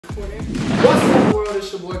What's up, world?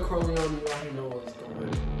 It's your boy Corleone. You already know what's going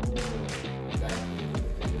on.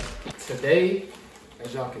 Today,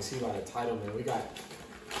 as y'all can see by the title, man, we got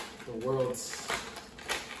the world's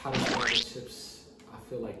hottest bag of chips. I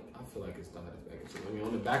feel like it's the hottest bag of chips. I mean,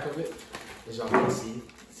 on the back of it, as y'all can see,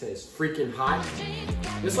 it says freaking hot.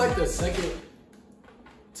 It's like the second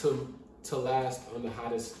to last on the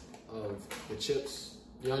hottest of the chips.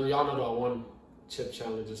 Y'all know the one chip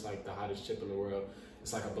challenge is like the hottest chip in the world.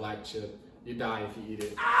 It's like a black chip. You die if you eat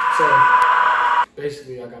it. So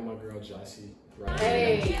basically, I got my girl Jossy right here.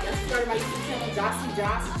 Hey, let's start my YouTube channel, Jossy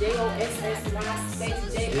Joss, Jossy space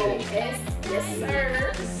Jos. Yes,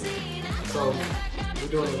 sir. So we're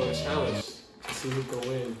doing a little challenge to see who can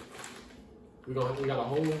win. We got a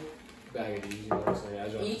whole bag of these. You know what I'm saying?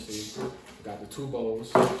 As y'all can see, we got the 2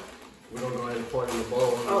 bowls. We're gonna go ahead and pour it in the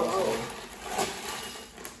bowl.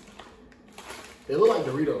 They look like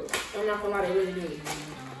Doritos. I'm not gonna lie, they really do.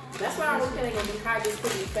 That's why I was thinking they're gonna be hot just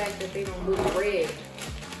because of the fact that they don't move bread.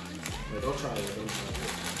 Yeah, don't try it.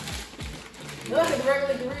 They look like a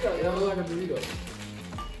regular Dorito. They look like a Dorito.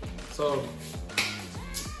 So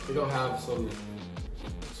we're gonna have some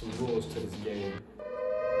rules to this game.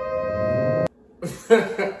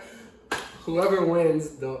 Whoever wins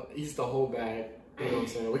eats the whole bag. You know what I'm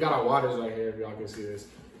saying? We got our waters right here if y'all can see this.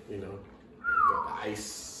 You know, got the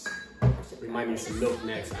ice. We might need some milk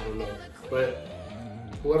next, I don't know. But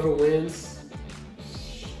whoever wins,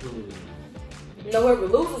 no, whoever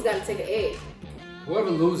loses got to take an egg. Whoever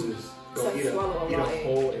loses, go eat a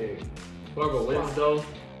whole egg. Whoever wins though,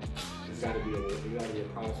 it's gotta be a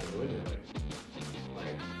prize for the winner.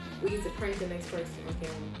 Like we used to prank the next person on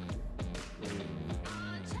camera.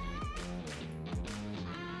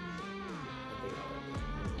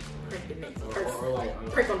 Prank the next person. Or like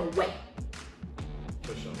prank on the way.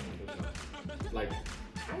 For sure. Like,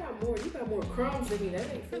 I got more. You got more crumbs than me. That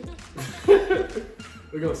ain't fair.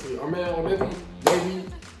 We're gonna see. Or maybe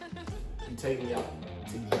you take me out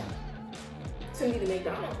to eat. To me, the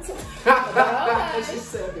McDonald's. She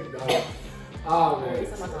said McDonald's. Oh man.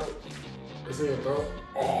 It's in your throat.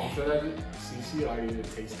 You feel like it? See, she already even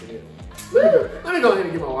tasted it. Let me go ahead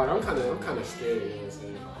and get my water. I'm kind of scared. You know what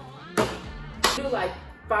I'm saying? Do like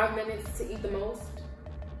 5 minutes to eat the most.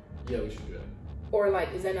 Yeah, we should do that. Or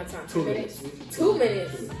like, is that not time? 2 minutes. 2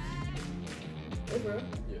 minutes. Hey, bro.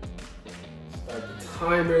 Yeah. Start the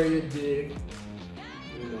timer, you dig.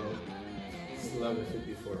 You know, it's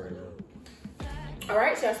 11:54 right now. All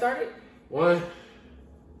right, should I start it? 1,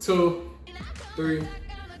 2, 3,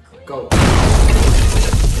 go.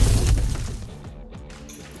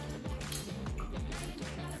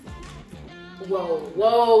 Whoa,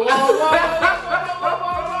 whoa, whoa, whoa, whoa,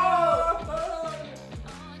 whoa.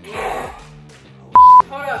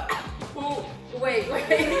 Hold up. Wait.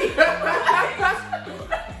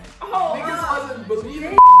 Niggas wasn't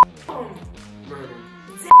believing.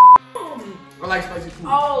 I like spicy food.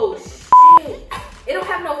 Oh, shit. It don't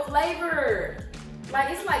have no flavor. Like,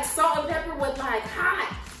 it's like salt and pepper with like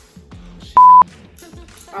hot.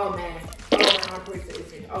 Oh, man.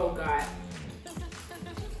 Oh, God.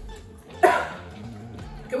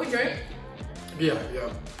 Can we drink? Yeah.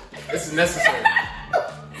 This is necessary.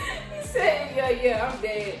 He said, yeah, I'm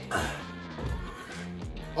dead.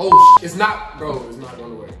 Oh, it's not, bro. It's not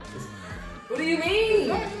going away. What do you mean?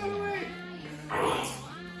 It's not going away.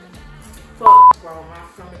 Fuck, bro. My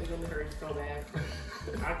stomach is gonna hurt so bad.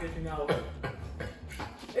 I just know.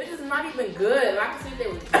 It's just not even good. I can see they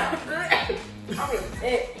was good. I'm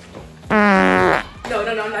sick. No,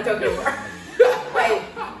 I'm not joking anymore. Wait.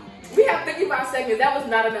 We have 55 seconds. That was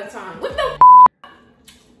not enough time. What the?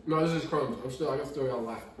 No, this is crumbs. I can still got a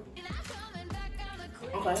lot.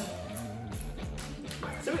 Okay.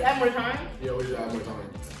 Should we add more time? Yeah, we should add more time.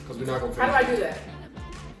 Because we're not going to finish. How do I do that?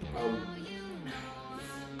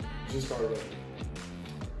 Just start it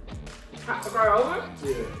up. Start over?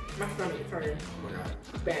 Yeah. My stomach is hurting. Oh my God.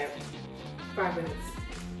 Bad. 5 minutes.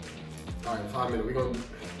 Alright, 5 minutes. We're going to...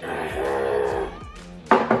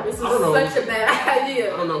 This is such a bad idea.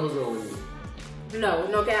 I don't know who's going to win.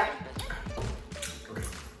 No cap. Okay.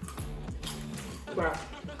 Bro.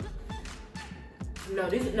 No,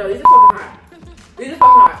 these are fucking hot. These are fucking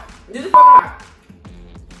hot. These are fucking hot.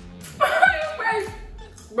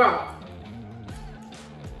 Bro.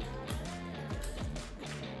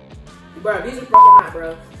 Bro, these are fucking hot, bro.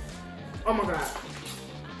 Oh my God.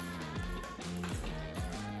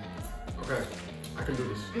 Okay, I can do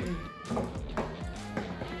this.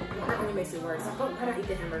 That only makes it worse. How do I eat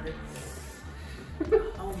the hamburger?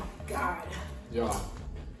 Oh my God. Yeah.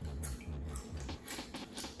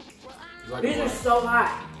 Like these are so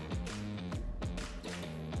hot.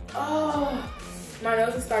 Oh. My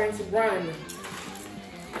nose is starting to run.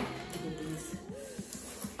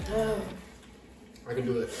 I can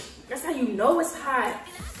do it. That's how you know it's hot.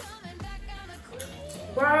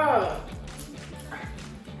 Bro.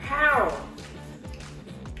 How?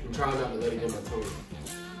 I'm trying not to let it get my tongue.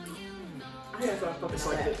 I think that's what I'm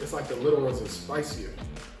fucking It's like the little ones are spicier.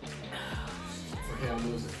 Okay,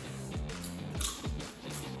 I'm losing.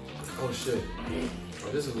 Oh shit.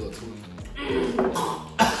 Oh, this is a little too.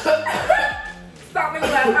 Stop making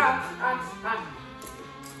that.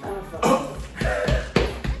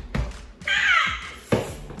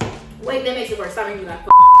 Wait, that makes it worse. Stop making that.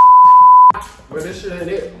 But this shit ain't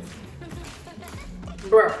it.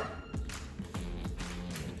 Bruh.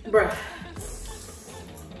 Bruh.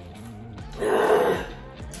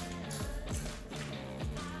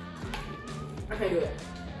 I can't do it.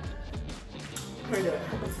 I can't do it.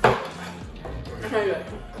 I can't do it.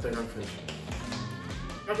 I think I'm finished.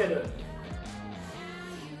 I can't do it.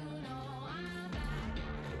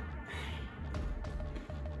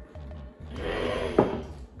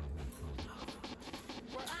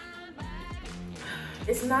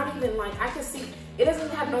 It's not even like, I can see, it doesn't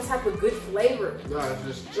have no type of good flavor. No, it's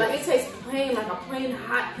just chip. Like it tastes plain, like a plain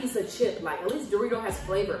hot piece of chip. Like at least Dorito has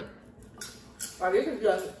flavor. Like this is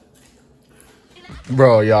just.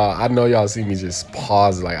 Bro, y'all, I know y'all see me just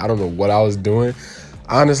pause. Like, I don't know what I was doing.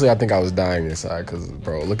 Honestly, I think I was dying inside because,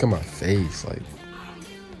 bro, look at my face. Like,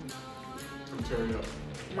 I'm turning up.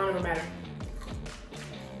 Mine don't matter.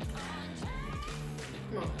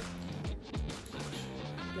 Come on.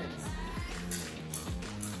 Next.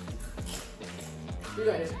 You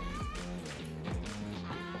got it.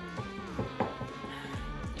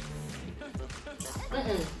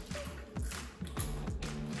 Okay.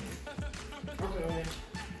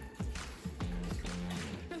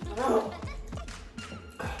 Oh.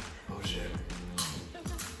 Oh shit.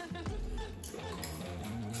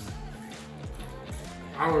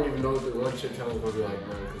 I don't even know if the one chip challenge is gonna be like,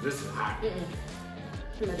 man, because this is hot.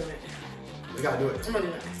 I'm not doing it. We gotta do it. I'm not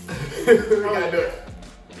doing it. We gotta do it.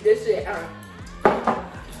 This shit, bro.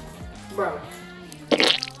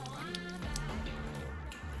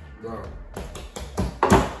 Bro.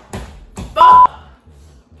 Fuck!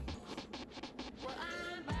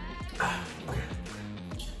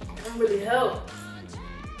 That really helped.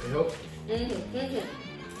 It help? Okay. Okay.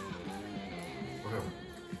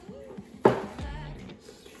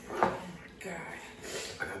 God.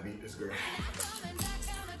 I gotta beat this girl.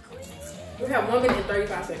 We have 1 minute and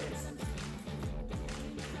 35 seconds.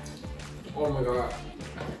 Oh my god.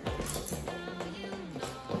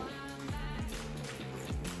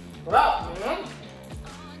 Well,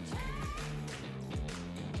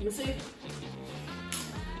 you see?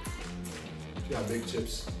 She got big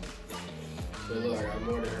chips. So look, I got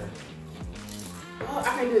more than her. Oh, I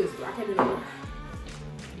can't do this. I can't do no more.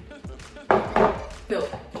 Milk.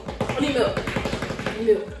 I need milk. I need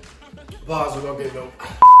milk. Pause, we're gonna get milk.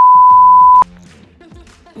 I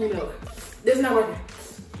need milk. This is not working.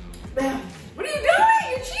 Bam. What are you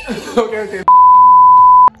doing? You're cheating. Okay.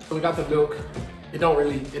 So we got the milk. It don't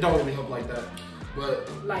really help like that. But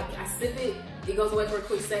Like I sip it, it goes away for a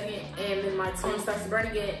quick second, and then my tongue starts to burn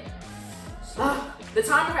again. The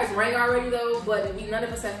timer has rang already though, but none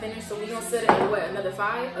of us have finished, so we gonna set it at what, another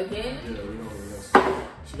 5 again? yeah, we don't know.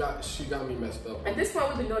 She got me messed up. At this point,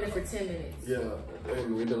 we've been doing it for 10 minutes. Yeah,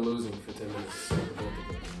 and we've been losing for 10 minutes.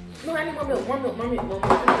 No, I need more milk, more milk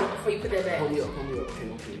before you put that back. Hold me up.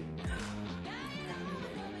 Okay.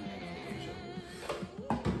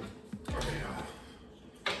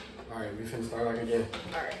 Alright, we finna start like again.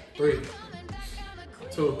 Alright. 3,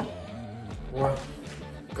 2, 1,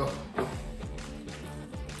 go.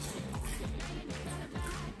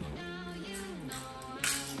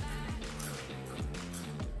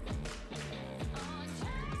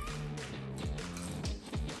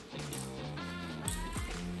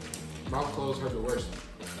 Mouth closed hurt the worst.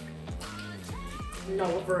 No,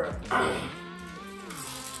 for real. I'm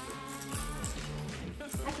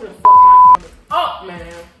gonna fuck my stomach up,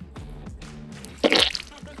 man.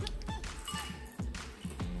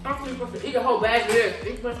 I'm supposed to eat a whole bag of this.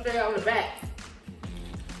 It's supposed to stay out in the back.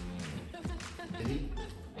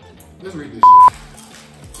 Let's read this shit.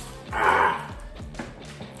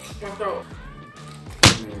 My throat.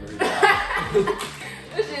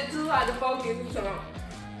 This shit too hard to focus. So.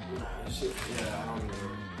 Shit, yeah, I don't even know.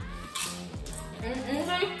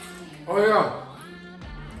 Mm-hmm. Oh yeah.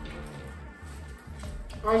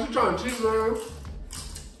 Oh, she trying to cheat, man.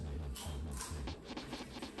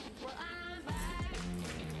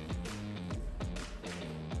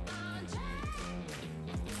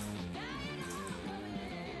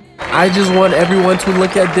 I just want everyone to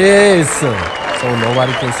look at this. So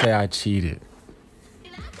nobody can say I cheated.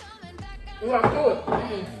 You want to do it?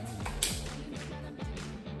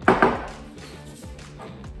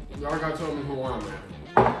 Y'all gotta tell me who won, man.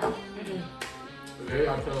 They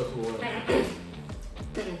gotta tell us who won.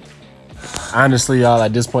 Honestly, y'all,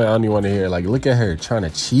 at this point, I don't even want to hear it. Like, look at her trying to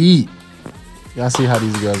cheat. Y'all see how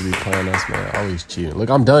these girls be playing us, man? Always cheating. Look,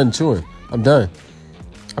 I'm done chewing. I'm done.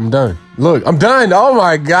 Look, I'm done. Oh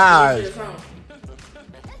my God.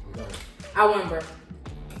 I won, bro.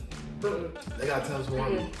 They gotta tell us who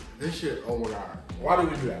won. This shit, oh my God. Why do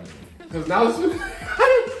we do that? Because now it's...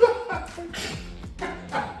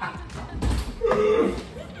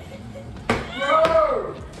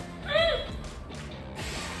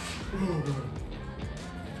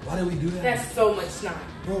 Why did we do that? That's so much snot.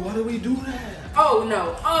 Bro, why did we do that? Oh,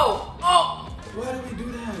 no. Oh. Why did we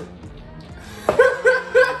do that?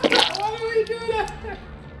 Why did we do that?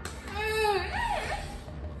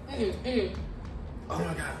 Oh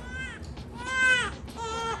my God.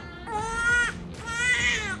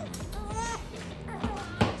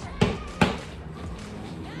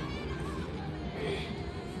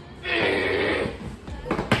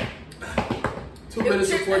 Two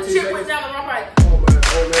minutes and 14 seconds. Went down the wrong pipe. Oh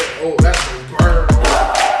man, oh that's a burn.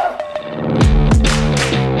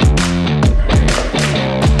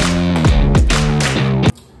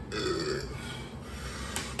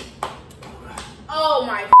 Oh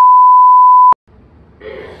my.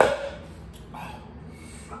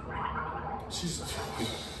 Jesus.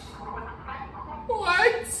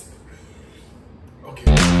 What?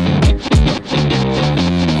 Okay.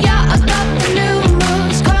 Yeah, I got the new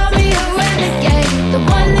moves. Call me a renegade. The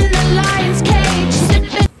one in the lion's cage.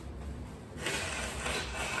 Sipping.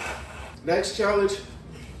 Next challenge,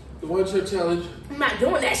 the one trip challenge. I'm not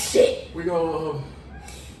doing that shit. We're gonna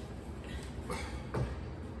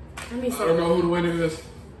I mean, I don't know who the winner is.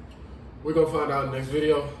 We're gonna find out in the next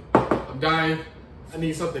video. I'm dying. I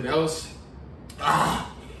need something else.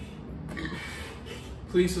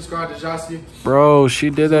 Please subscribe to Jossy. Bro, she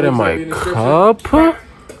did that in my cup?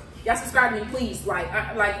 Y'all subscribe to me, please. I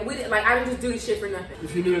didn't just do this shit for nothing.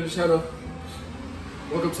 If you're new to the channel,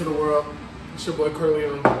 welcome to the world. It's your boy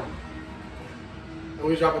Corleone. And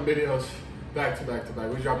we dropping videos back to back to back.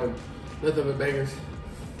 We dropping nothing but bangers.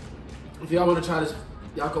 If y'all want to try this,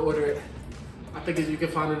 y'all can order it. I think you can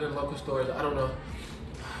find it in local stores. I don't know.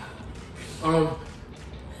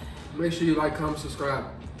 Make sure you like, comment, subscribe.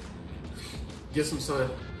 Get some sun.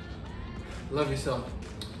 Love yourself.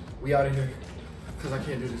 We out of here. Because I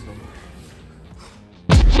can't do this no more.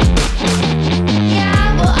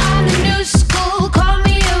 Yeah, well, I'm the new school. Call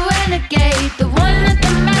me a renegade. The one at the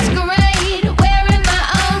masquerade. Wearing my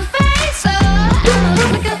own face. Oh,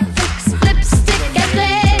 look up, fix, lipstick,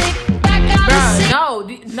 athletic. Back on the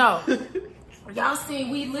scene. No. Y'all see,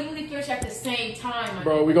 we literally finished at the same time.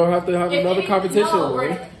 Bro, we're going to have another competition, no,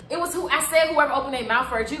 bro. It was who I said whoever opened their mouth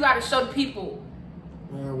first. You got to show the people.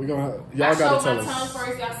 We gonna have, y'all gotta tell us. I showed my tongue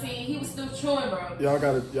first. Y'all seen he was still chewing, bro. Y'all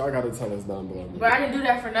gotta tell us down below. But I didn't do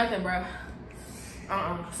that for nothing, bro.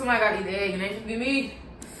 Somebody gotta eat the egg, and it ain't be me.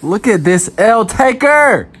 Look at this L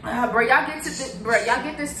taker. Bro, y'all get this. Bro, y'all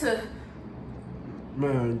get this to.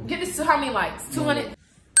 Man. Get this to how many likes? 200.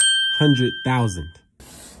 100,000.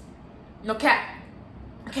 No cap.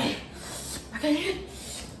 Okay. My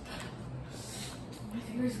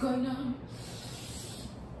fingers going numb.